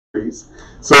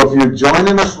So if you're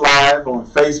joining us live on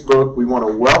Facebook, we want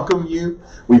to welcome you.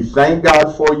 We thank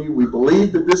God for you. We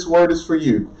believe that this word is for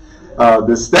you.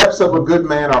 The steps of a good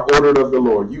man are ordered of the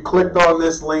Lord. You clicked on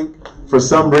this link for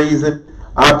some reason.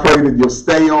 I pray that you'll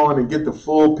stay on and get the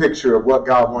full picture of what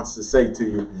God wants to say to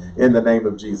you in the name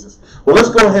of Jesus. Well, let's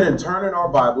go ahead and turn in our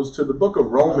Bibles to the book of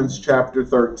Romans chapter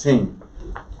 13.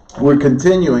 We're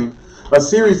continuing a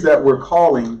series that we're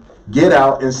calling Get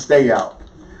Out and Stay Out.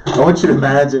 I want you to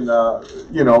imagine,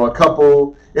 a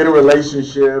couple in a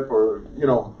relationship, or,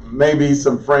 maybe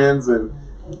some friends have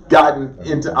gotten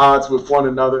into odds with one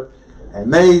another,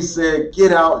 and they said,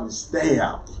 get out and stay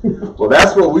out. Well,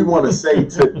 that's what we want to say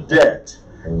to debt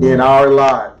in our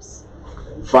lives.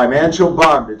 Financial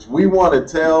bondage. We want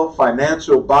to tell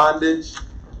financial bondage,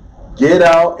 get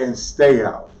out and stay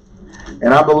out.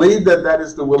 And I believe that that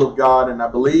is the will of God, and I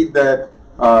believe that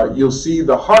you'll see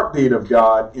the heartbeat of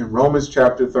God in Romans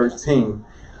chapter 13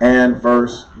 and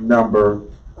verse number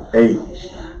 8.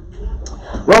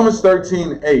 Romans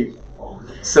 13:8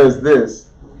 says this: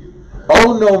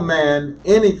 owe no man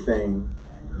anything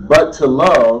but to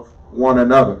love one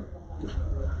another.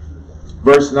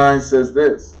 Verse 9 says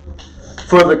this: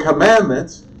 for the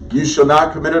commandments, you shall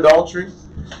not commit adultery,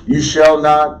 you shall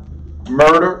not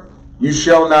murder, you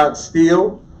shall not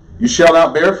steal, you shall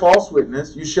not bear false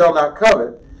witness, you shall not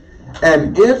covet.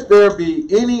 And if there be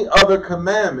any other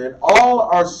commandment, all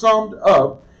are summed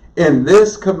up in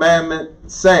this commandment,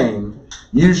 saying,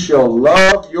 you shall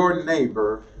love your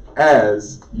neighbor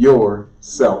as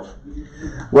yourself.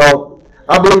 Well,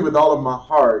 I believe with all of my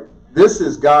heart, this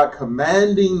is God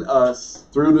commanding us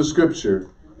through the scripture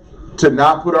to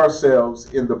not put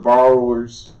ourselves in the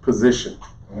borrower's position.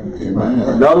 Amen.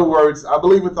 In other words, I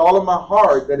believe with all of my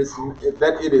heart that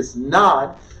it is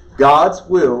not God's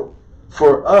will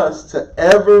for us to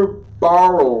ever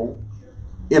borrow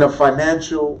in a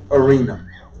financial arena,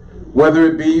 whether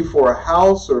it be for a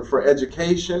house or for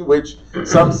education, which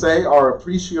some say are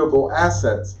appreciable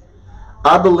assets.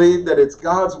 I believe that it's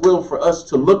God's will for us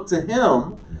to look to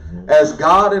Him as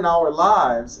God in our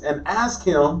lives and ask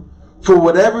Him for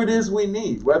whatever it is we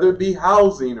need, whether it be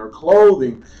housing or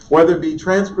clothing, whether it be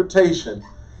transportation.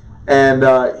 And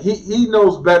he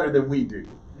knows better than we do.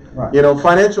 Right.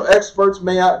 Financial experts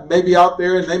may be out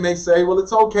there, and they may say, well,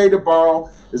 it's okay to borrow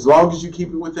as long as you keep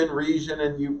it within reason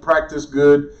and you practice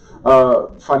good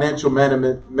financial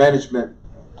management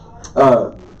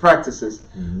practices.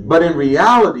 Mm-hmm. But in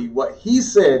reality, what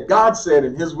God said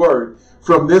in His word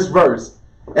from this verse,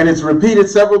 and it's repeated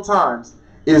several times,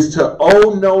 is to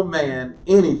owe no man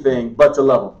anything but to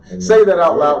love him. Amen. Say that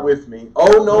out loud with me.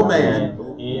 Owe no man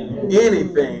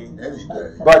anything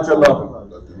but to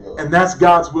love him. And that's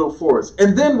God's will for us.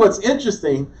 And then what's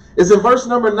interesting is in verse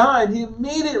number 9, he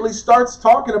immediately starts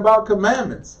talking about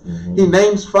commandments. Mm-hmm. He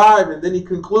names 5, and then he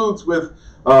concludes with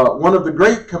one of the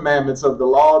great commandments of the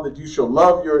law, that you shall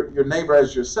love your neighbor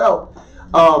as yourself.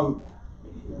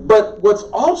 But what's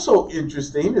also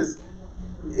interesting is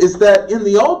that in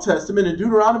the Old Testament, in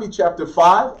Deuteronomy chapter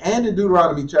 5 and in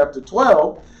Deuteronomy chapter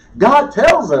 12, God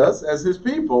tells us as His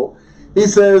people, He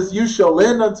says, you shall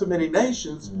lend unto many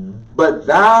nations, but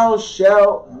thou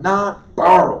shalt not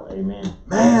borrow. Amen.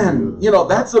 Man,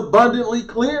 that's abundantly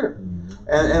clear.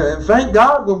 And thank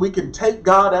God when we can take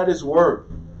God at His word.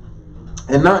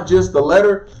 And not just the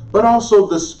letter, but also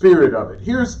the spirit of it.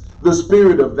 Here's the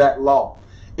spirit of that law.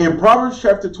 In Proverbs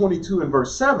chapter 22 and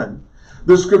verse 7,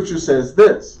 the scripture says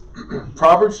this.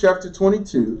 Proverbs chapter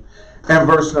 22 and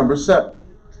verse number 7.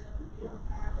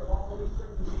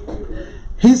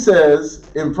 He says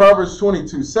in Proverbs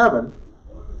 22:7,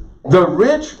 the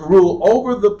rich rule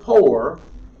over the poor,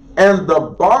 and the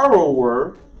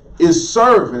borrower is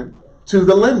servant to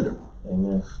the lender.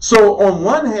 Amen. So on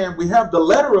one hand, we have the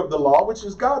letter of the law, which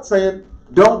is God saying,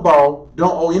 don't borrow,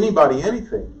 don't owe anybody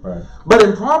anything. Right. But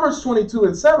in Proverbs 22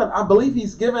 and 7, I believe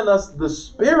He's given us the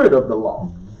spirit of the law.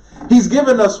 He's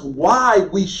given us why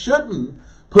we shouldn't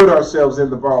put ourselves in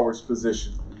the borrower's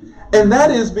position. And that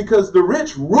is because the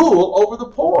rich rule over the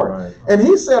poor. Right. And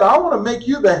He said, I want to make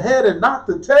you the head and not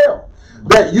the tail.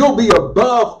 That you'll be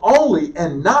above only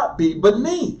and not be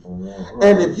beneath. Right.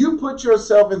 And if you put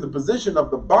yourself in the position of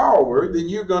the borrower, then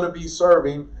you're going to be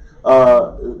serving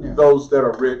those that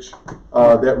are rich,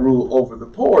 that rule over the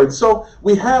poor. And so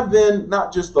we have then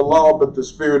not just the law, but the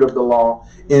spirit of the law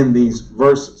in these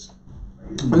verses.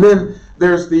 And then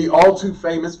there's the all too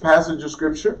famous passage of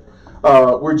scripture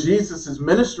where Jesus is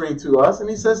ministering to us, and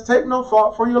He says, take no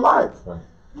thought for your life.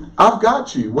 I've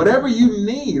got you. Whatever you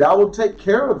need, I will take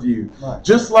care of you. Right.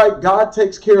 Just like God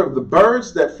takes care of the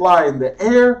birds that fly in the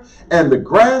air and the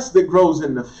grass that grows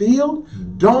in the field.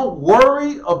 Don't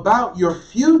worry about your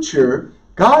future.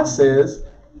 God says,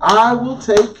 I will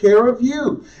take care of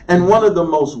you. And one of the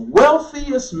most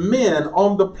wealthiest men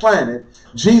on the planet,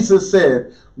 Jesus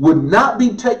said, would not be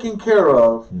taken care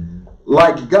of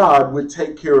like God would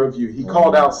take care of you. He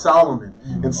called out Solomon.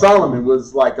 And Solomon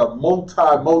was like a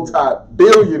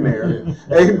multi-billionaire.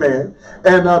 Amen.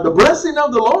 And the blessing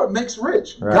of the Lord makes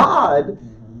rich. Right. God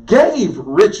gave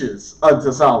riches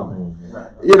unto Solomon.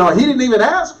 You know, he didn't even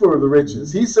ask for the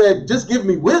riches. He said, just give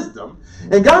me wisdom.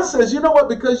 And God says, you know what?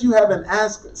 Because you haven't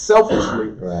asked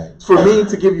selfishly for me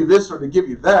to give you this or to give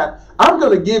you that, I'm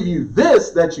going to give you this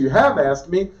that you have asked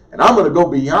me. And I'm going to go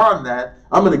beyond that.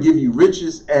 I'm going to give you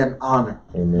riches and honor.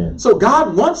 Amen. So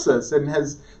God wants us and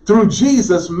has, through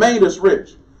Jesus, made us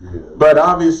rich. But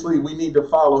obviously, we need to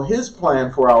follow his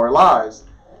plan for our lives.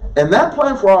 And that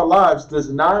plan for our lives does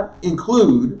not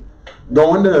include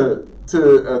going to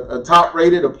a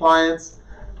top-rated appliance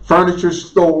furniture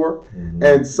store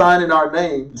and signing our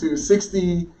name to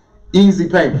 60 easy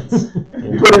payments,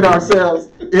 putting ourselves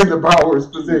in the borrower's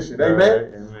position.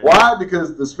 Amen? Why?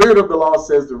 Because the spirit of the law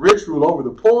says the rich rule over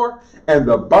the poor and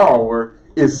the borrower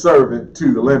is servant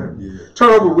to the lender.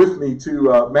 Turn over with me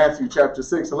to Matthew chapter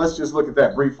 6, and let's just look at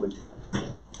that briefly.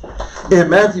 In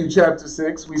Matthew chapter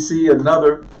 6, we see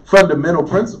another fundamental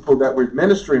principle that we're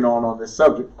ministering on this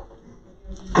subject.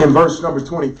 In verse number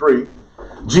 23,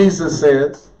 Jesus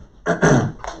says,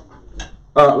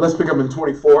 let's pick up in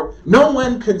 24, no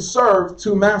one can serve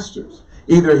two masters.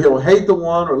 Either he'll hate the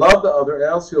one or love the other,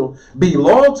 else he'll be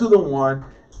loyal to the one,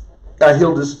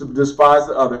 he'll despise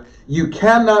the other. You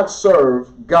cannot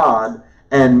serve God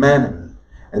and mammon.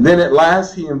 And then at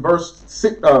last, he in verse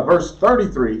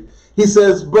 33, he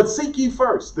says, but seek ye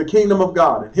first the kingdom of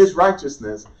God and his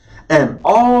righteousness, and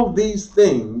all these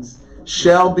things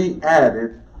shall be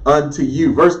added unto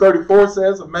you. Verse 34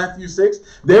 says of Matthew 6,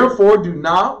 therefore do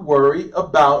not worry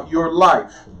about your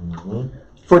life.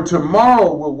 For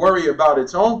tomorrow will worry about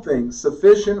its own things.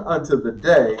 Sufficient unto the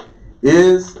day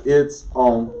is its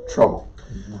own trouble.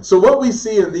 So what we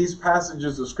see in these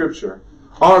passages of Scripture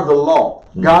are the law.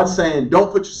 God saying,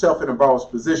 don't put yourself in a borrower's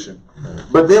position.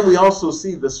 But then we also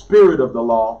see the spirit of the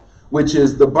law, which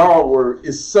is the borrower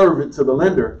is servant to the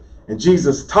lender. And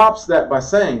Jesus tops that by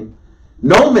saying,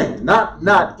 no man,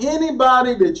 not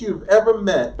anybody that you've ever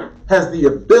met has the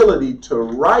ability to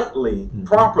rightly,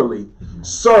 properly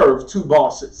serve two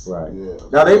bosses. Right.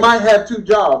 Now, they might have two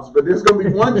jobs, but there's going to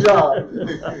be one job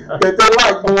that they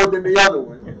like more than the other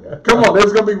one. Come on,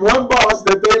 there's going to be one boss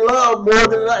that they love more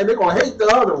than another, and they're going to hate the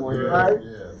other one, right?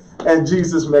 And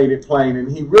Jesus made it plain,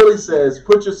 and he really says,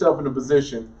 put yourself in a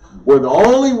position where the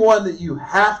only one that you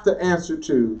have to answer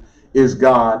to is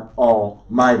God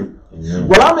Almighty. Amen.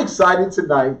 Well, I'm excited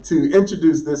tonight to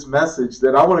introduce this message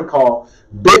that I want to call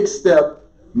Big Step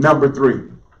Number 3.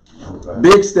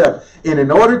 Big step. And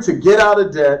in order to get out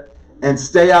of debt and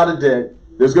stay out of debt,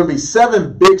 there's going to be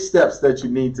 7 big steps that you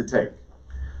need to take.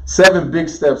 7 big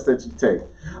steps that you take.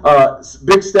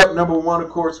 Big step number 1, of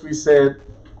course, we said,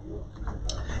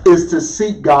 is to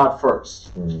seek God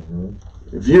first.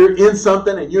 If you're in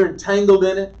something and you're entangled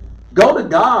in it, go to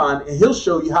God and he'll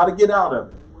show you how to get out of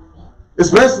it.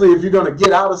 Especially if you're going to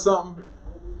get out of something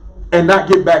and not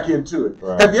get back into it.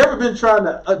 Right. Have you ever been trying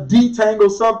to detangle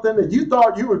something and you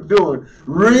thought you were doing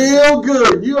real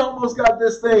good? You almost got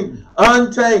this thing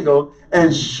untangled,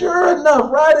 and sure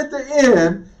enough, right at the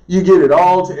end, you get it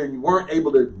all and you weren't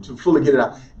able to fully get it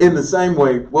out. In the same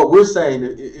way, what we're saying,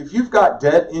 if you've got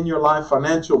debt in your life,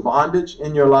 financial bondage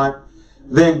in your life,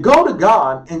 then go to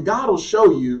God and God will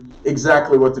show you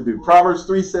exactly what to do. Proverbs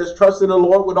 3 says, trust in the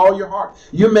Lord with all your heart.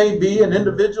 You may be an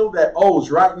individual that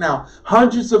owes right now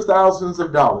hundreds of thousands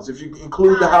of dollars. If you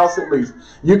include the house at least,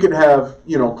 you could have,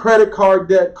 credit card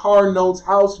debt, car notes,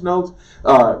 house notes,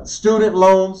 student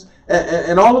loans,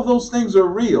 and all of those things are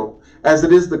real, as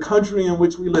it is the country in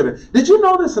which we live in. Did you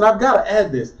know this? And I've got to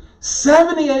add this.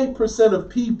 78% of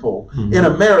people in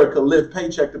America live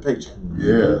paycheck to paycheck.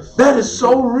 Yes. That is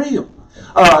so real.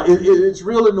 It's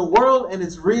real in the world and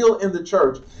it's real in the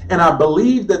church. And I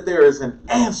believe that there is an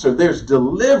answer. There's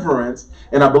deliverance.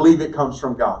 And I believe it comes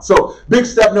from God. So big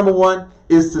step number 1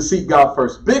 is to seek God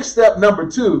first. Big step number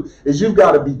 2 is you've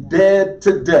got to be dead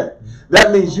to debt.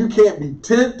 That means you can't be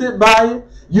tempted by it.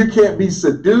 You can't be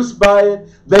seduced by it.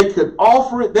 They could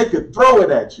offer it. They could throw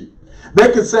it at you.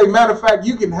 They could say, matter of fact,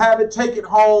 you can have it, take it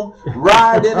home,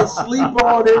 ride in it, sleep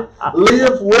on it,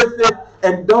 live with it,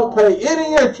 and don't pay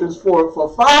any interest for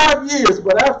 5 years,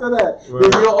 but after that,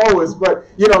 then you'll owe us. But,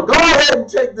 go ahead and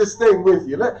take this thing with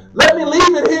you. Let me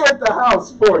leave it here at the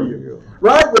house for you.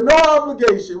 Right? With no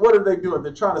obligation. What are they doing?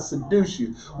 They're trying to seduce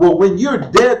you. Well, when you're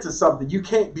dead to something, you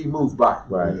can't be moved by it.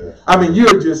 Right. I mean,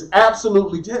 you're just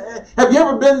absolutely... Have you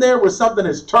ever been there where something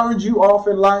has turned you off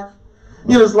in life?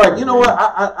 It's like, you know what?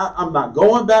 I'm not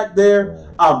going back there.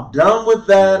 I'm done with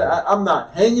that. I'm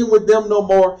not hanging with them no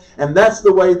more. And that's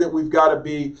the way that we've got to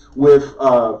be with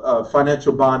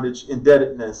financial bondage,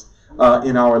 indebtedness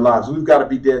in our lives. We've got to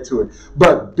be dead to it.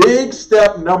 But big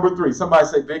step number 3. Somebody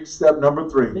say big step number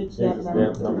 3. Big step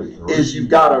number 3. Is you've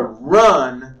got to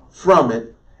run from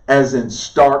it as in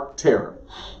stark terror.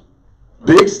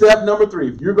 Big step number 3.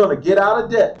 If you're going to get out of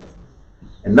debt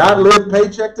and not live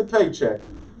paycheck to paycheck,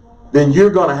 then you're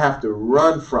going to have to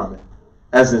run from it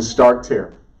as in stark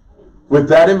terror. With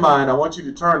that in mind, I want you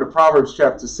to turn to Proverbs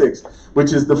chapter 6,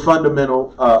 which is the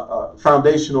fundamental,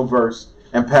 foundational verse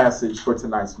and passage for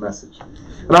tonight's message.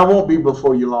 And I won't be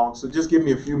before you long, so just give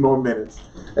me a few more minutes.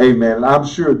 Amen. And I'm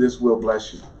sure this will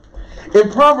bless you.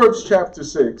 In Proverbs chapter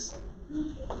 6,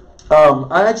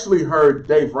 I actually heard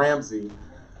Dave Ramsey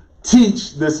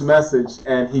teach this message,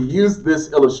 and he used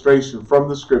this illustration from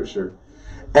the scripture.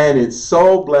 And it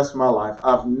so blessed my life.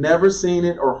 I've never seen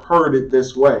it or heard it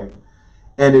this way.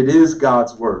 And it is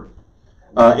God's word.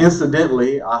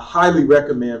 Incidentally, I highly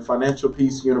recommend Financial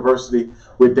Peace University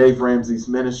with Dave Ramsey's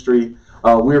ministry.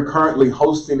 We're currently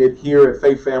hosting it here at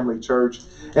Faith Family Church.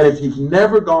 And if you've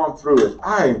never gone through it,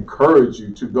 I encourage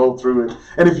you to go through it.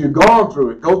 And if you've gone through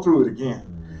it, go through it again.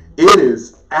 It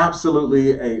is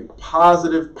absolutely a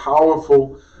positive,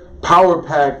 powerful,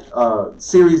 power-packed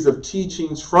series of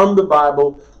teachings from the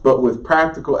Bible, but with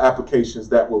practical applications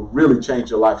that will really change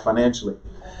your life financially.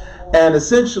 And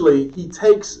essentially, he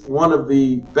takes one of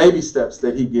the baby steps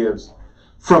that he gives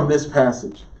from this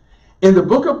passage. In the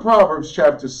book of Proverbs,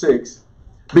 chapter 6,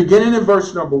 beginning in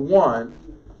verse number 1,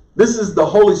 this is the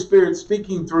Holy Spirit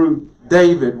speaking through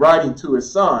David, writing to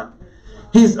his son.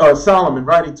 Solomon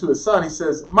writing to his son. He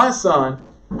says, "My son,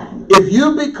 if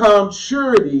you become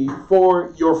surety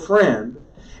for your friend,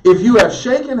 if you have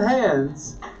shaken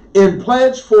hands in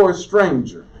pledge for a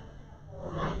stranger."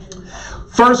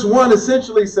 Verse 1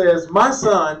 essentially says, "My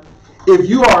son, if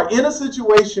you are in a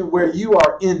situation where you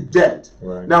are in debt."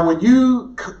 Right. Now, when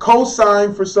you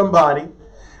co-sign for somebody,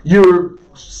 you're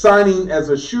signing as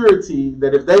a surety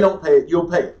that if they don't pay it, you'll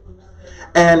pay it.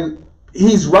 And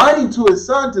he's writing to his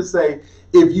son to say,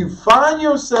 if you find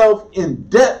yourself in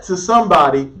debt to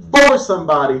somebody, for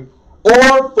somebody,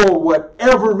 or for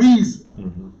whatever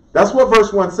reason. That's what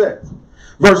verse 1 says.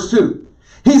 Verse 2,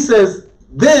 he says,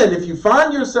 then if you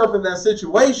find yourself in that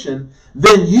situation,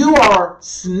 then you are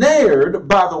snared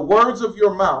by the words of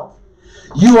your mouth.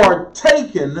 You are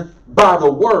taken by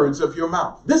the words of your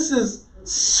mouth. This is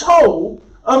so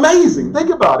amazing. Think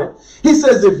about it. He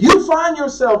says, if you find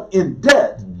yourself in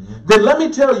debt, then let me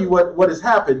tell you what has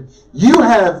happened. You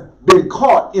have been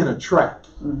caught in a trap.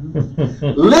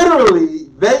 Literally,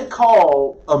 they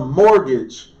call a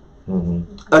mortgage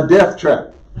a death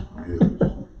trap.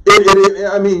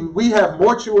 I mean, we have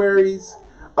mortuaries,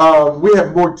 we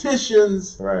have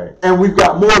morticians, right, and we've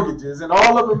got mortgages, and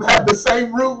all of them have the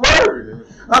same root word.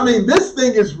 I mean, this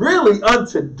thing is really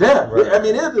unto death. Right. I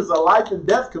mean, it is a life and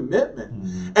death commitment,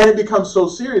 and it becomes so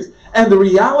serious. And the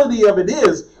reality of it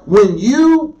is, when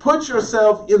you put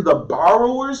yourself in the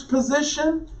borrower's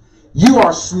position, you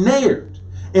are snared.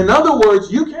 In other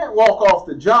words, you can't walk off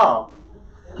the job,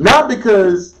 not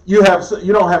because you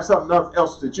don't have something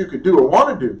else that you could do or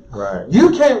want to do. Right.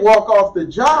 You can't walk off the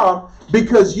job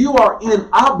because you are in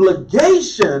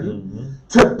obligation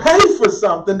to pay for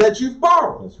something that you've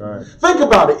borrowed. That's right. Think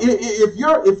about it.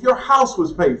 If your house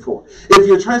was paid for, if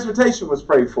your transportation was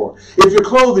paid for, if your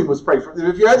clothing was paid for,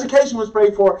 if your education was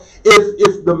paid for,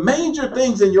 if the major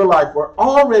things in your life were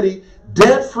already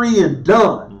debt-free and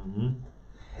done,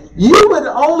 you would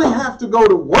only have to go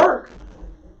to work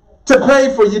to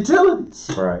pay for utilities,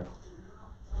 right,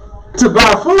 to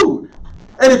buy food.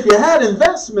 And if you had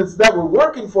investments that were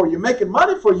working for you, making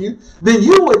money for you, then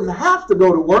you wouldn't have to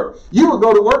go to work. You would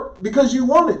go to work because you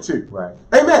wanted to. Right.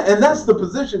 Amen. And that's the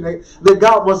position that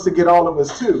God wants to get all of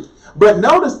us to. But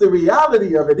notice the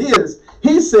reality of it is,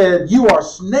 he said, you are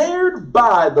snared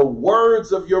by the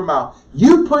words of your mouth.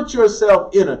 You put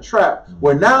yourself in a trap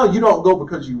where now you don't go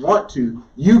because you want to.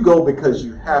 You go because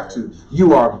you have to.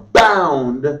 You are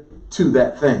bound to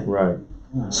that thing. Right.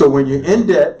 So when you're in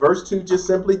debt, verse 2 just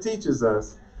simply teaches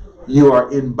us you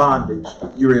are in bondage.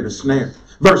 You're in a snare.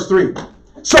 Verse 3.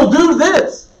 So do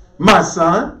this, my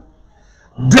son.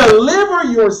 Deliver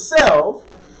yourself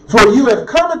For you have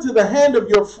come into the hand of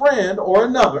your friend or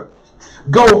another.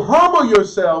 Go humble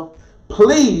yourself,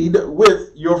 plead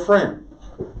with your friend.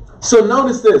 So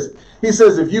notice this. He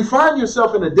says, if you find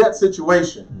yourself in a debt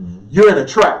situation, you're in a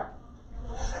trap.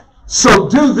 So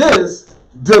do this,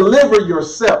 deliver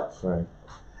yourself. Right.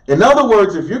 In other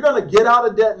words, if you're going to get out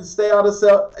of debt and stay out of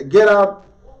get out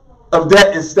of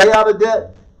debt and stay out of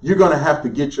debt, you're going to have to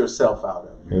get yourself out of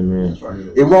it. Amen.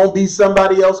 It won't be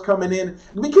somebody else coming in.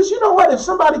 Because you know what? If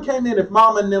somebody came in, if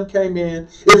mama and them came in,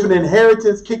 if an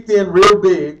inheritance kicked in real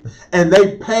big and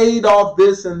they paid off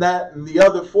this and that and the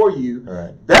other for you,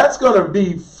 Right. that's going to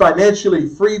be financially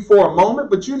free for a moment.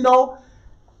 But you know,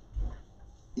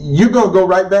 you're going to go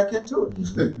right back into it.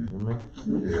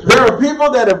 There are people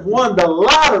that have won the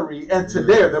lottery and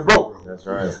today they're broke. That's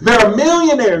right. There are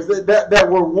millionaires that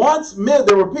were once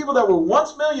there were people that were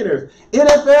once millionaires,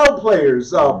 NFL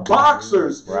players,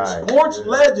 boxers, Right. sports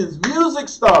legends, music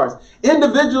stars,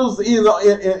 individuals in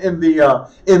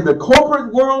the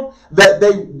corporate world that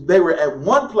they were at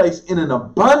one place in an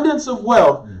abundance of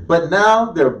wealth, but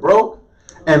now they're broke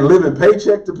and living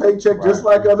paycheck to paycheck just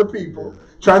like other people,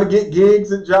 trying to get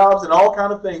gigs and jobs and all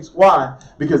kind of things. Why?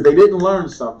 Because they didn't learn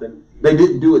something. They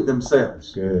didn't do it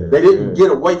themselves. Good, they didn't good.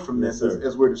 get away from this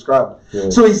as we're describing.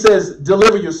 Good. So he says,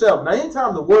 deliver yourself. Now,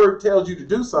 anytime the word tells you to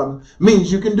do something,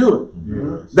 means you can do it.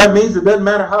 Yes. That means it doesn't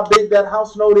matter how big that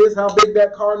house note is, how big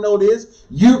that car note is,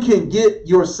 you can get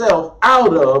yourself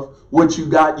out of what you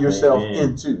got yourself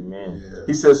into. Amen.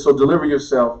 He says, so deliver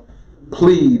yourself,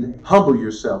 plead, humble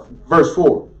yourself. Verse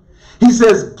 4. He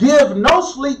says, give no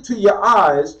sleep to your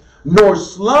eyes, nor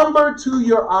slumber to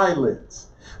your eyelids.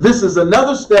 This is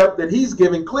another step that he's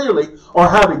giving clearly on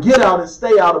how to get out and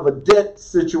stay out of a debt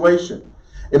situation.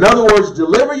 In other words,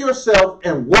 deliver yourself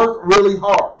and work really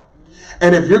hard.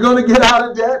 And if you're going to get out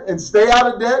of debt and stay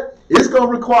out of debt, it's going to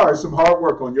require some hard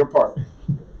work on your part.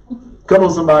 Come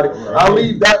on, somebody. I'll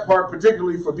leave that part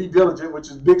particularly for be diligent, which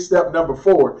is big step number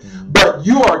 4. But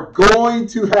you are going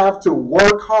to have to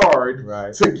work hard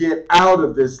to get out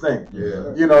of this thing.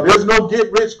 Yeah. You know, there's no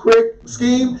get rich quick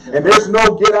scheme, and there's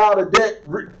no get out of debt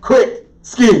quick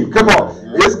scheme. Come on.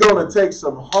 It's going to take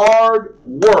some hard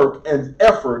work and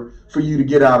effort for you to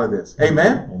get out of this.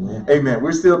 Amen? Amen. Amen.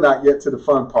 We're still not yet to the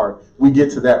fun part. We get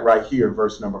to that right here in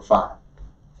verse number 5.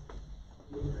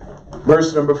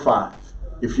 Verse number 5.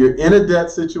 If you're in a debt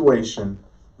situation,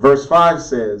 verse 5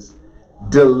 says,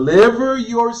 deliver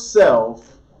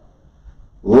yourself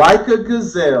like a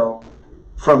gazelle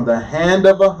from the hand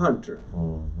of a hunter,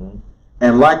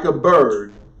 and like a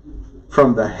bird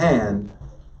from the hand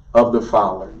of the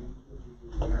fowler.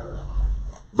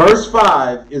 Verse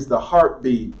 5 is the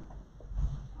heartbeat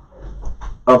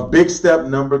of big step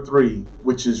number 3,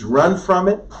 which is run from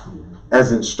it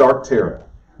as in stark terror.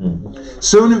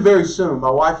 Soon and very soon, my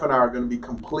wife and I are going to be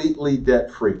completely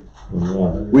debt-free.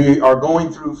 We are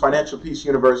going through Financial Peace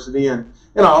University, and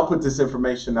I'll put this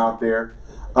information out there.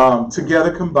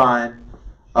 Together combined,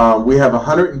 we have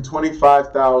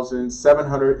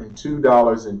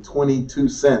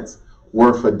 $125,702.22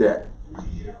 worth of debt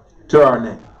to our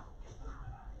name.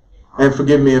 And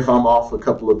forgive me if I'm off a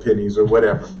couple of pennies or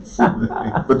whatever.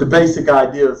 But the basic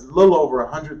idea is a little over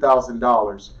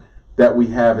 $100,000 that we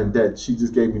have in debt. She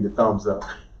just gave me the thumbs up.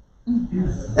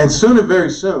 And soon and very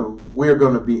soon, we are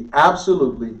going to be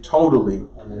absolutely, totally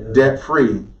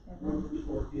debt-free.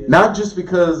 Not just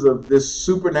because of this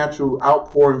supernatural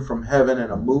outpouring from heaven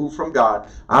and a move from God.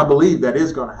 I believe that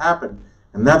is going to happen.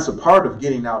 And that's a part of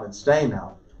getting out and staying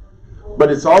out. But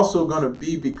it's also going to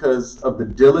be because of the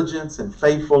diligence and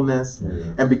faithfulness.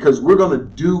 And because we're going to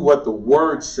do what the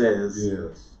Word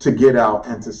says to get out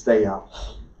and to stay out.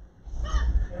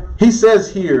 He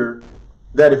says here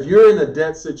that if you're in a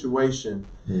debt situation,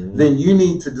 then you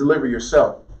need to deliver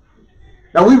yourself.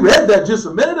 Now, we read that just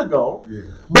a minute ago,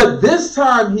 but this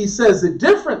time he says it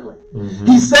differently.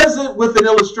 He says it with an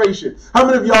illustration. How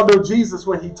many of y'all know Jesus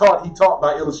when he taught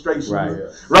by illustration?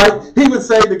 Right? He would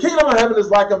say, the kingdom of heaven is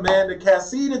like a man that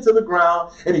cast seed into the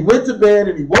ground, and he went to bed,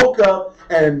 and he woke up,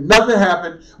 and nothing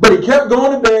happened. But he kept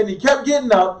going to bed, and he kept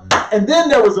getting up, and then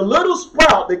there was a little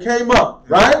sprout that came up,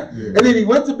 right? And then he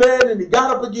went to bed, and he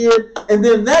got up again, and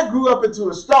then that grew up into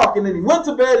a stalk, and then he went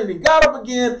to bed, and he got up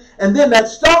again, and then that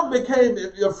stalk became,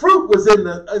 a fruit was in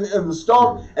the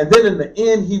stalk, and then in the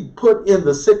end, he put in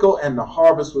the sickle, and the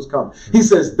harvest was coming. He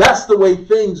says that's the way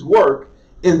things work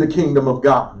in the kingdom of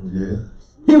God.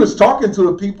 He was talking to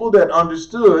a people that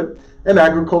understood an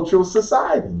agricultural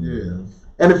society.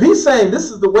 And if he's saying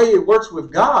this is the way it works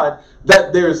with God,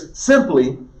 that there's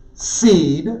simply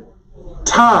seed,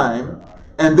 time,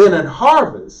 and then a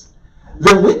harvest,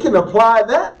 then we can apply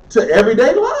that to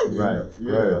everyday life. Right.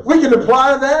 Yeah. We can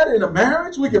apply that in a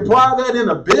marriage. We can apply that in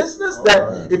a business.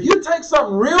 That if you take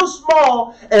something real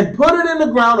small and put it in the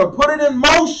ground or put it in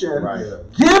motion,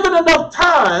 give it enough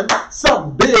time,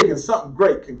 something big and something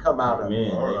great can come out of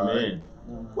it. Amen.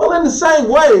 Well, in the same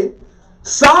way,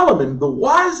 Solomon, the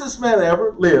wisest man that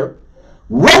ever lived,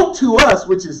 wrote to us,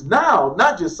 which is now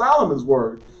not just Solomon's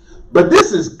word, but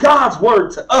this is God's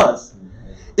word to us.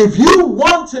 If you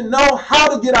want to know how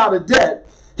to get out of debt,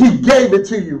 he gave it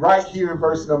to you right here in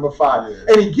verse number 5.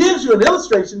 And he gives you an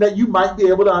illustration that you might be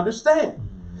able to understand.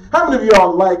 How many of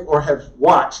y'all like or have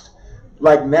watched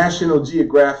like National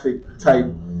Geographic type,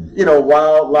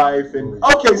 wildlife? And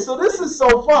okay, so this is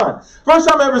so fun. First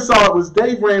time I ever saw it was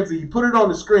Dave Ramsey. He put it on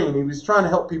the screen. He was trying to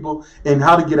help people in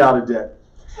how to get out of debt.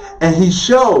 And he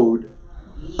showed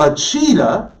a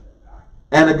cheetah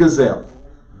and a gazelle.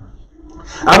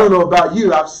 I don't know about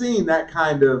you. I've seen that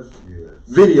kind of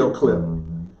video clip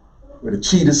where the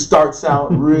cheetah starts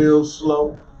out real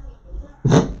slow.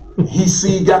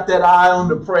 He got that eye on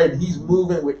the prey. He's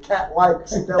moving with cat-like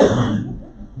stealth.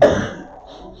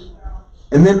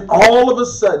 And then all of a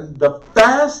sudden, the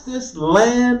fastest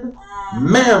land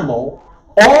mammal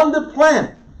on the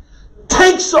planet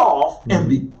takes off and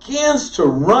begins to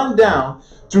run down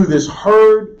through this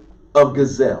herd of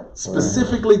gazelle,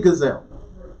 specifically gazelle.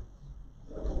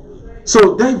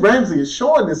 So Dave Ramsey is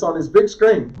showing this on his big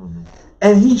screen.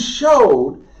 And he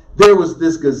showed there was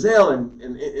this gazelle and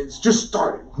it's just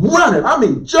started running. I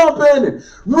mean, jumping and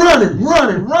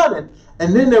running.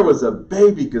 And then there was a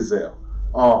baby gazelle.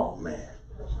 Oh, man.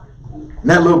 And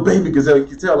that little baby gazelle, you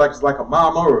can tell like it's like a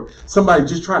mama or somebody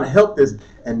just trying to help this.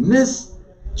 And this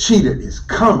cheetah is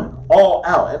coming all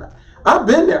out. And I've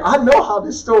been there. I know how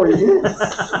this story ends.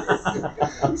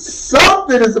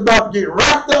 Something is about to get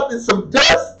wrapped up in some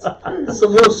dust,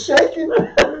 some little shaking.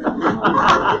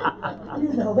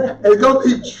 It's going to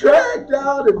be dragged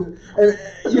out, and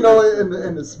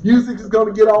the music is going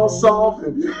to get all soft,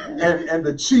 and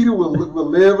the cheetah will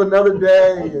live another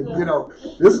day. And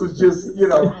this was just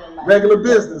regular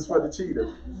business for the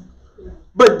cheetah.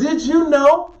 But did you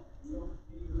know?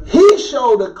 He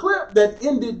showed a clip that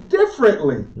ended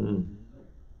differently.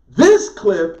 This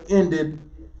clip ended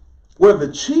where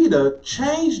the cheetah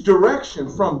changed direction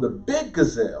from the big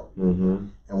gazelle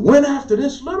and went after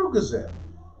this little gazelle.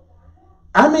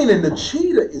 I mean, and the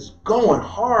cheetah is going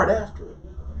hard after it.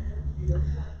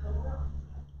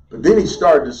 But then he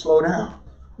started to slow down.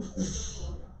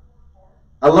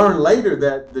 I learned later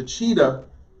that the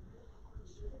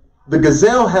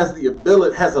gazelle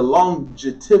has a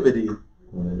longevity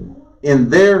in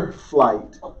their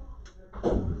flight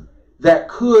that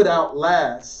could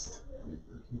outlast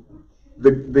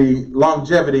the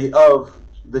longevity of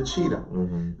the cheetah.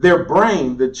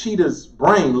 The cheetah's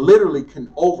brain literally can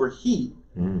overheat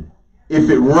if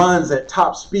it runs at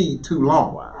top speed too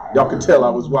long. Y'all can tell I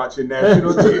was watching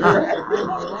National Geographic.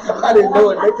 I didn't know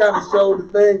it. They kind of showed the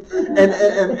thing.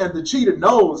 And the cheetah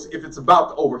knows if it's about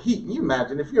to overheat. Can you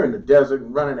imagine if you're in the desert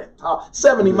and running at top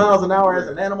 70 miles an hour as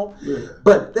an animal?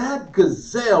 But that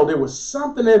gazelle, there was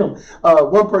something in him.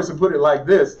 One person put it like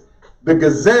this. The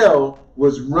gazelle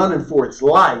was running for its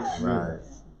life. Right.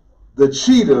 The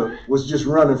cheetah was just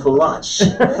running for lunch.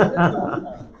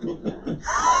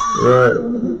 Right.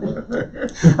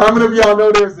 How many of y'all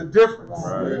know there's a difference?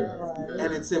 Right.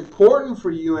 And it's important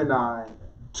for you and I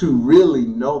to really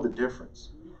know the difference,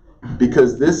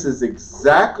 because this is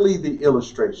exactly the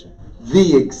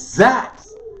exact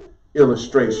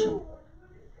illustration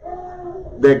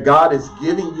that God is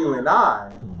giving you and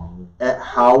I at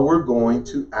how we're going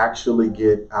to actually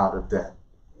get out of debt.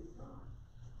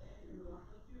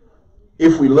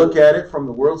 If we look at it from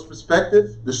the world's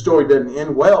perspective, the story doesn't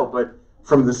end well, but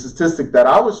from the statistic that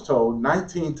I was told,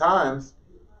 19 times,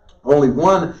 only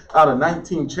 1 out of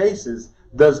 19 chases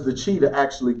does the cheetah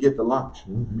actually get the lunch.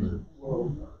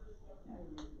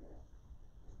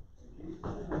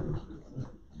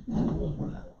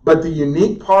 But the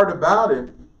unique part about it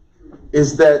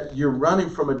is that you're running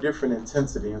from a different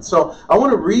intensity. And so I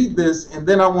want to read this, and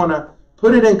then I want to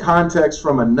put it in context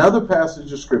from another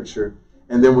passage of Scripture,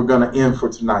 and then we're going to end for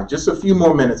tonight. Just a few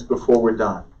more minutes before we're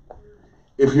done.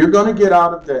 If you're going to get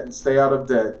out of debt and stay out of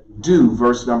debt, do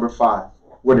verse number 5.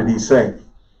 What did he say?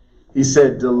 He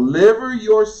said, deliver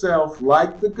yourself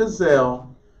like the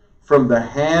gazelle from the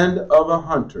hand of a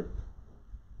hunter,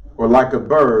 or like a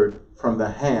bird from the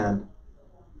hand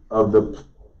of the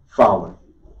fowler.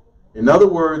 In other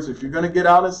words, if you're going to get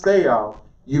out and stay out,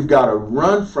 you've got to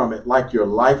run from it like your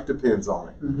life depends on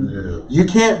it. You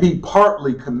can't be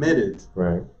partly committed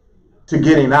to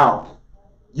getting out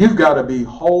You've got to be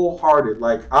wholehearted.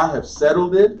 Like, I have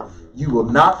settled it. You will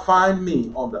not find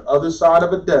me on the other side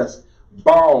of a desk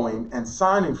borrowing and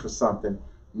signing for something,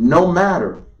 no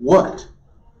matter what.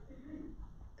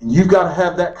 And you've got to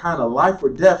have that kind of life or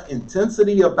death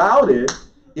intensity about it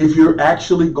if you're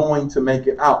actually going to make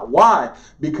it out. Why?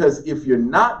 Because if you're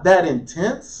not that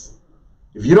intense,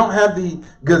 if you don't have the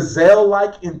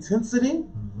gazelle-like intensity,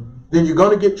 then you're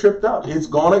going to get tripped up.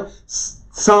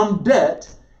 Some debt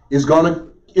is going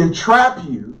to entrap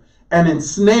you and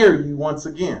ensnare you once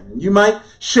again. And you might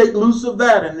shake loose of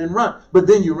that and then run. But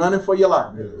then you're running for your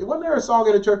life. Yeah. Wasn't there a song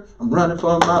in the church? I'm running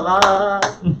for my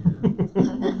life.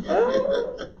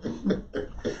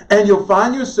 And you'll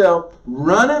find yourself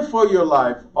running for your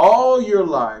life all your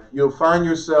life. You'll find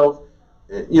yourself,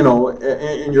 in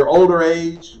your older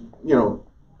age,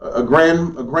 a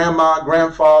grandma,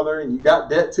 grandfather, and you got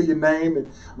debt to your name. And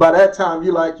by that time,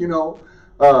 you're like,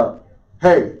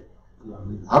 hey,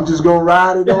 I'm just going to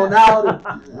ride it on out.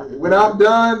 And when I'm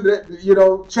done,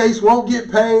 Chase won't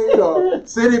get paid or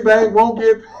Citibank won't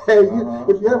get paid.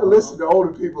 If you ever listen to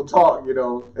older people talk,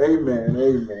 amen,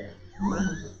 amen.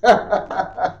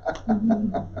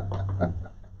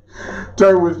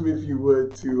 Turn with me, if you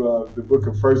would, to the book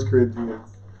of 1 Corinthians,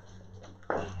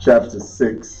 chapter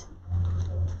 6.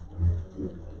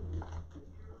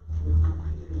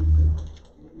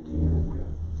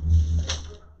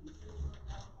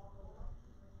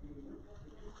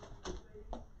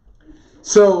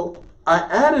 So I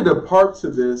added a part to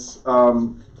this,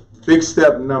 big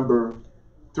step number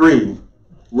 3,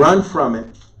 run from it,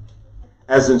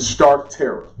 as in stark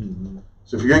terror. Mm-hmm.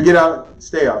 So if you're going to get out,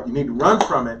 stay out, you need to run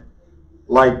from it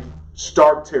like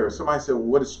stark terror. Somebody said, well,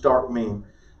 what does stark mean?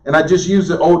 And I just used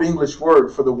the old English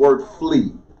word for the word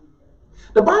flee.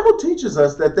 The Bible teaches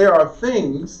us that there are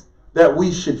things that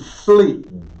we should flee.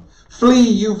 Flee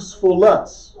youthful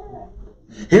lusts.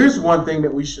 Here's one thing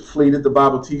that we should flee that the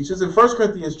Bible teaches. In 1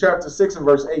 Corinthians chapter 6 and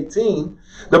verse 18,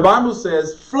 the Bible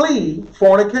says, flee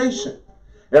fornication.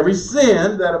 Every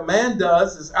sin that a man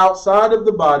does is outside of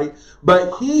the body,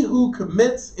 but he who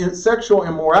commits sexual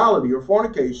immorality or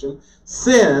fornication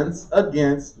sins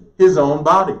against his own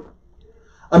body.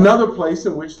 Another place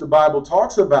in which the Bible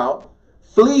talks about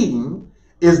fleeing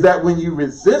is that when you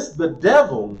resist the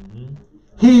devil,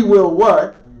 he will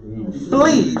what?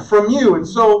 Flee from you. And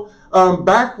so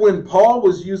back when Paul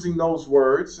was using those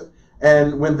words,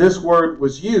 and when this word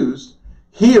was used,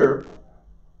 here,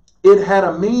 it had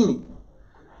a meaning.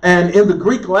 And in the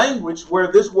Greek language,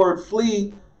 where this word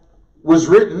flee was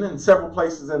written in several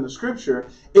places in the scripture,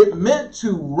 it meant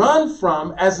to run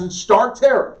from, as in stark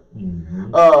terror.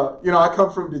 Mm-hmm. I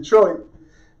come from Detroit,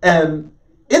 and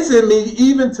it's in me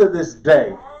even to this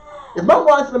day. If my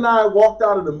wife and I walked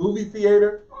out of the movie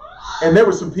theater and there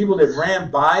were some people that ran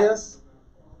by us,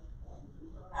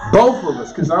 both of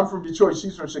us, because I'm from Detroit,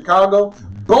 she's from Chicago,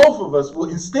 both of us will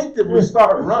instinctively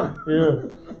start running. Yeah.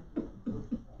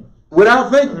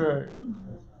 Without thinking. Right.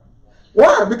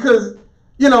 Why? Because,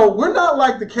 we're not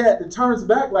like the cat that turns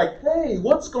back like, hey,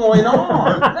 what's going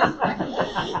on?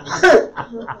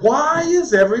 Why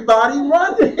is everybody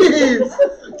running?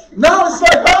 No, it's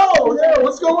like, oh, yeah,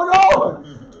 what's going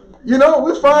on?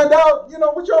 We find out,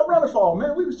 what y'all running for,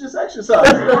 man? We was just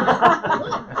exercising.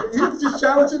 He was just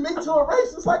challenging me to a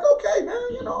race. It's like, okay, man,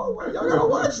 y'all gotta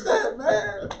watch that,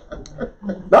 man.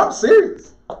 No, I'm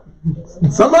serious.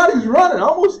 Somebody's running. I'm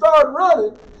going to start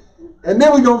running, and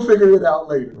then we're going to figure it out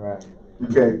later. Right.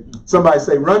 Okay. Somebody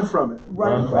say, run from it.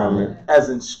 Run from it. As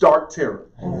in stark terror.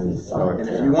 And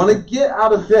if you want to get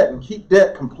out of debt and keep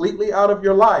debt completely out of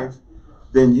your life,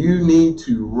 then you need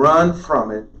to run from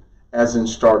it as in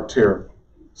stark terror.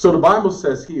 So the Bible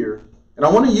says here, and I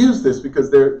want to use this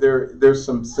because there's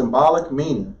some symbolic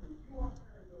meaning.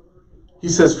 He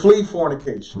says, flee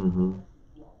fornication. Mm-hmm.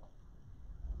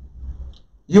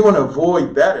 You want to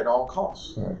avoid that at all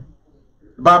costs. Right.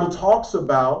 The Bible talks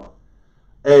about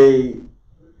a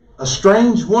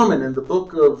strange woman in the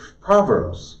book of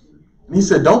Proverbs. And he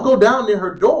said, don't go down near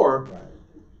her door.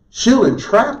 She'll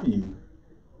entrap you.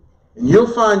 And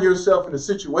you'll find yourself in a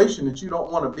situation that you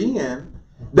don't want to be in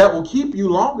that will keep you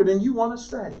longer than you want to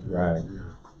stay. Right.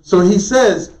 So he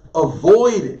says,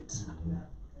 avoid it.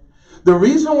 The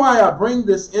reason why I bring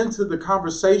this into the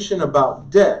conversation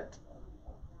about debt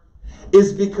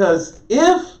is because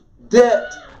if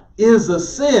debt is a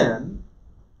sin,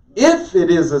 if it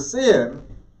is a sin,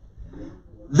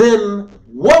 then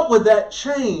what would that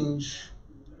change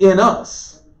in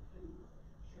us?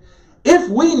 If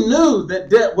we knew that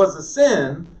debt was a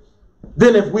sin,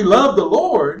 then if we love the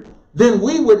Lord, then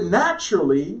we would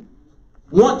naturally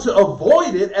want to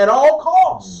avoid it at all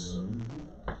costs.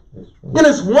 And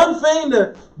it's one thing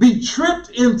to be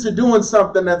tripped into doing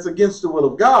something that's against the will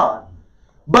of God,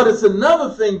 but it's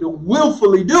another thing to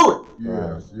willfully do it.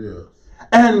 Yes, yes.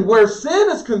 And where sin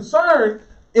is concerned,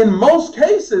 in most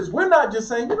cases, we're not just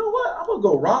saying, you know what, I'm going to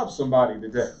go rob somebody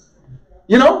today.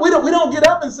 You know, we don't get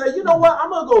up and say, you know what, I'm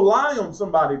going to go lie on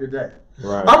somebody today.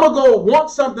 Right. I'm going to go want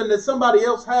something that somebody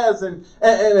else has and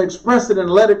express it and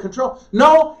let it control.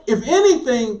 No, if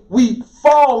anything, we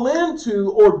fall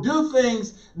into or do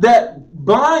things that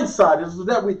blindside us,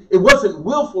 that it wasn't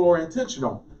willful or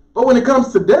intentional. But when it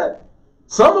comes to debt,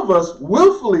 some of us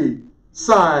willfully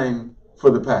sign for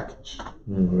the package.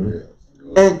 Mm-hmm.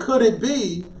 And could it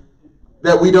be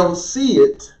that we don't see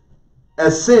it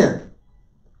as sin?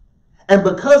 And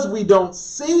because we don't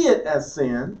see it as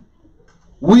sin,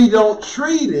 we don't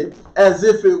treat it as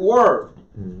if it were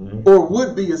or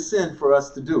would be a sin for us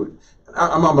to do it.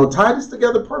 I'm going to tie this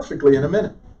together perfectly in a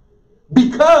minute.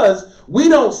 Because we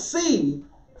don't see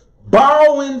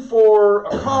borrowing for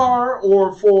a car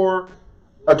or for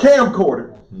a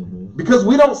camcorder. Because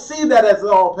we don't see that as,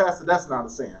 oh, Pastor, that's not a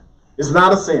sin. It's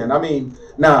not a sin. I mean,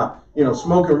 now,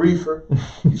 smoking reefer.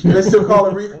 They still call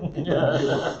it reefer?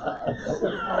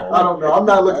 I don't know. I'm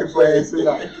not looking for anything.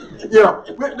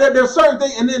 There's certain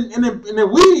things, and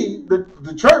then we,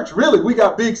 the church, really, we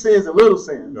got big sins and little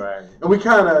sins. Right. And we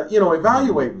kind of,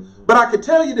 evaluate. But I can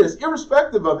tell you this,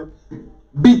 irrespective of it,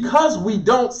 because we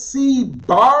don't see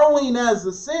borrowing as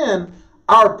a sin,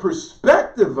 our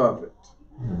perspective of it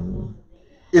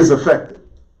is affected.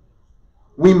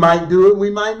 We might do it, we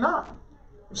might not.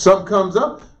 If something comes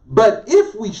up. But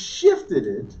if we shifted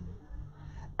it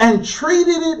and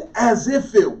treated it as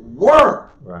if it were,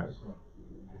 right,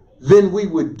 then we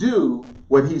would do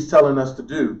what he's telling us to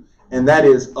do, and that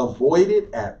is avoid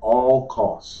it at all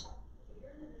costs.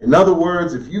 In other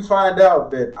words, if you find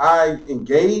out that I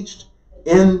engaged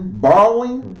in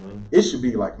borrowing, it should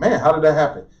be like, man, how did that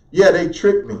happen? Yeah, they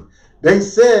tricked me. They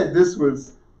said this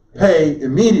was pay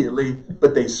immediately,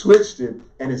 but they switched it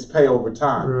and it's pay over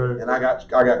time. Right. And I got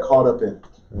caught up in it.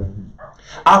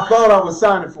 I thought I was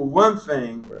signing for one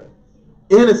thing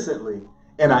innocently,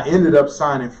 and I ended up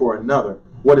signing for another.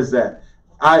 What is that?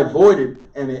 I avoided,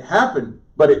 and it happened,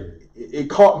 but it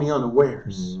caught me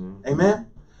unawares. Amen?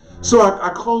 So I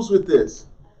close with this.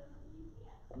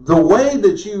 The way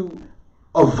that you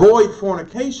avoid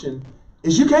fornication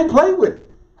is you can't play with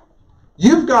it.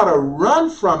 You've got to run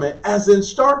from it, as in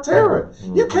stark terror.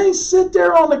 You can't sit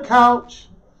there on the couch,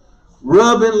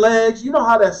 rubbing legs. You know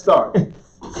how that starts.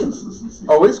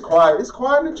 Oh, it's quiet. It's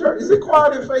quiet in the church. Is it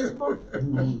quiet in Facebook?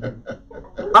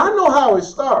 I know how it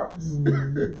starts.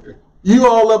 You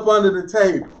all up under the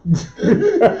table.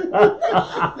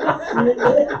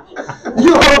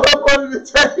 You all up under the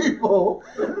table.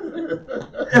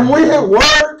 And we at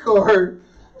work or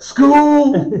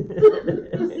school.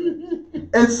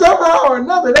 And somehow or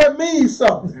another, that means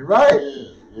something, right?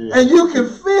 Yeah. And you can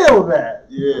feel that.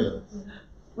 Yeah.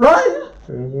 Right?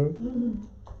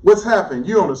 What's happened?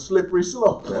 You're on a slippery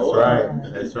slope. That's right.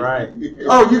 That's right.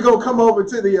 Oh, you're going to come over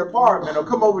to the apartment or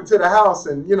come over to the house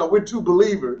and, we're two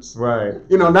believers. Right.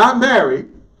 Not married.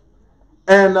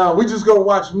 And we just going to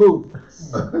watch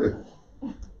movies.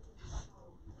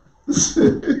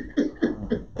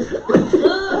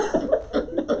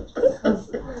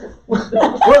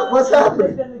 What's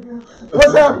happening?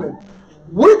 What's happening?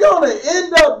 We're going to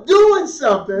end up doing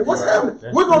something. What's happening?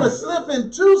 We're going to slip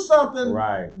into something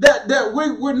that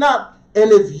we're not.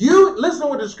 And if you listen to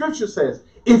what the scripture says,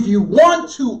 if you want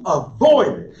to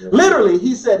avoid it, literally,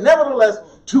 he said, nevertheless,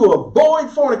 to avoid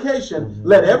fornication,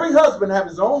 let every husband have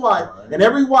his own wife, and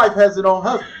every wife has her own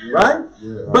husband, right?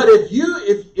 Yeah. But if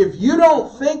you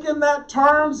don't think in that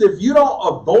terms, if you don't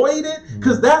avoid it,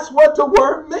 because that's what the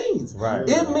word means. Right.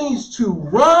 It means to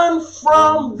run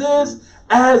from this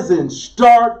as in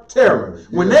stark terror.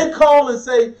 Yeah. When they call and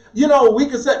say, we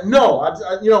can say, no,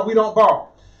 we don't borrow.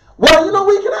 Well,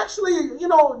 we can actually,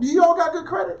 do you all got good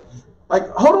credit? Like,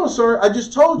 hold on, sir. I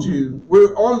just told you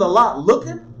we're on the lot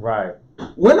looking. Right.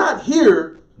 We're not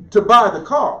here to buy the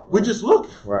car. We're just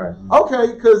looking. Right.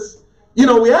 Okay, because,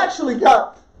 we actually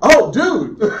got, oh,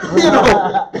 dude,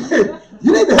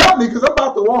 you need to help me because I'm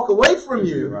about to walk away from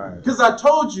you. Because I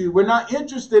told you we're not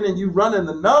interested in you running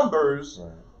the numbers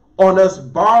on us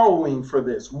borrowing for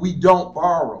this. We don't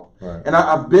borrow. Right. And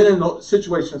I've been in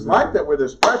situations like that where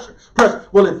there's pressure.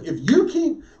 Well, if you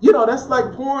keep, that's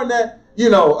like pouring that,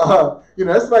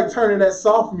 that's like turning that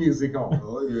soft music on.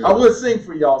 Oh, yeah. I would sing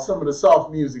for y'all some of the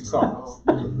soft music songs.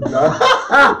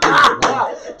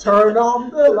 Turn on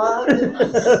the lights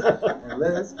and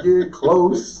let's get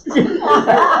close.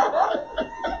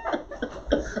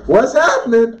 What's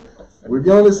happening? We're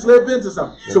going to slip into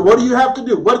something. So what do you have to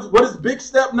do? What is big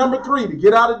step number 3 to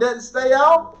get out of debt and stay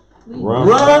out?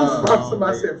 Run from,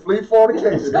 somebody said flee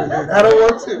fornication. That'll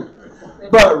work too.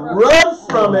 But run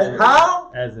from it.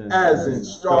 How? As in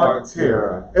stark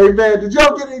terror. Amen. Did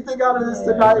y'all get anything out of this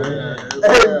tonight?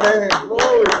 Amen.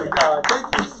 Glory to God.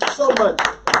 Thank you so much,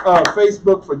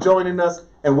 Facebook, for joining us.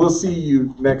 And we'll see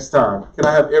you next time. Can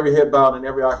I have every head bowed and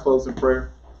every eye closed in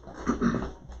prayer?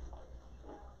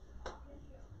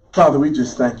 Father, we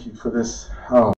just thank you for this.